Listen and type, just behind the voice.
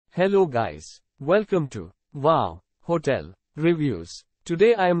Hello guys. Welcome to Wow Hotel Reviews.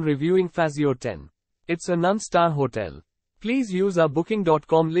 Today I am reviewing Fazio 10. It's a non-star hotel. Please use our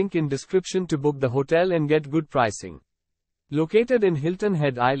booking.com link in description to book the hotel and get good pricing. Located in Hilton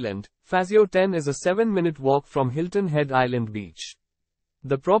Head Island, Fazio 10 is a 7-minute walk from Hilton Head Island Beach.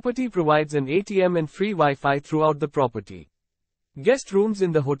 The property provides an ATM and free Wi-Fi throughout the property. Guest rooms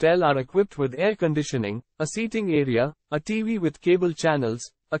in the hotel are equipped with air conditioning, a seating area, a TV with cable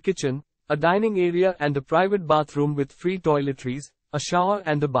channels, a kitchen, a dining area and a private bathroom with free toiletries, a shower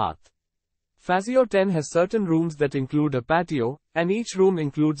and a bath. Fazio 10 has certain rooms that include a patio, and each room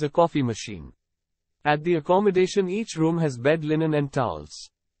includes a coffee machine. At the accommodation, each room has bed linen and towels.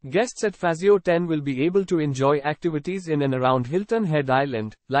 Guests at Fazio 10 will be able to enjoy activities in and around Hilton Head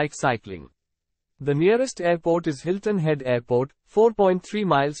Island, like cycling. The nearest airport is Hilton Head Airport, 4.3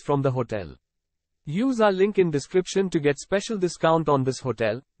 miles from the hotel. Use our link in description to get special discount on this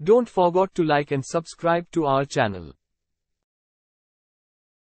hotel. Don't forget to like and subscribe to our channel.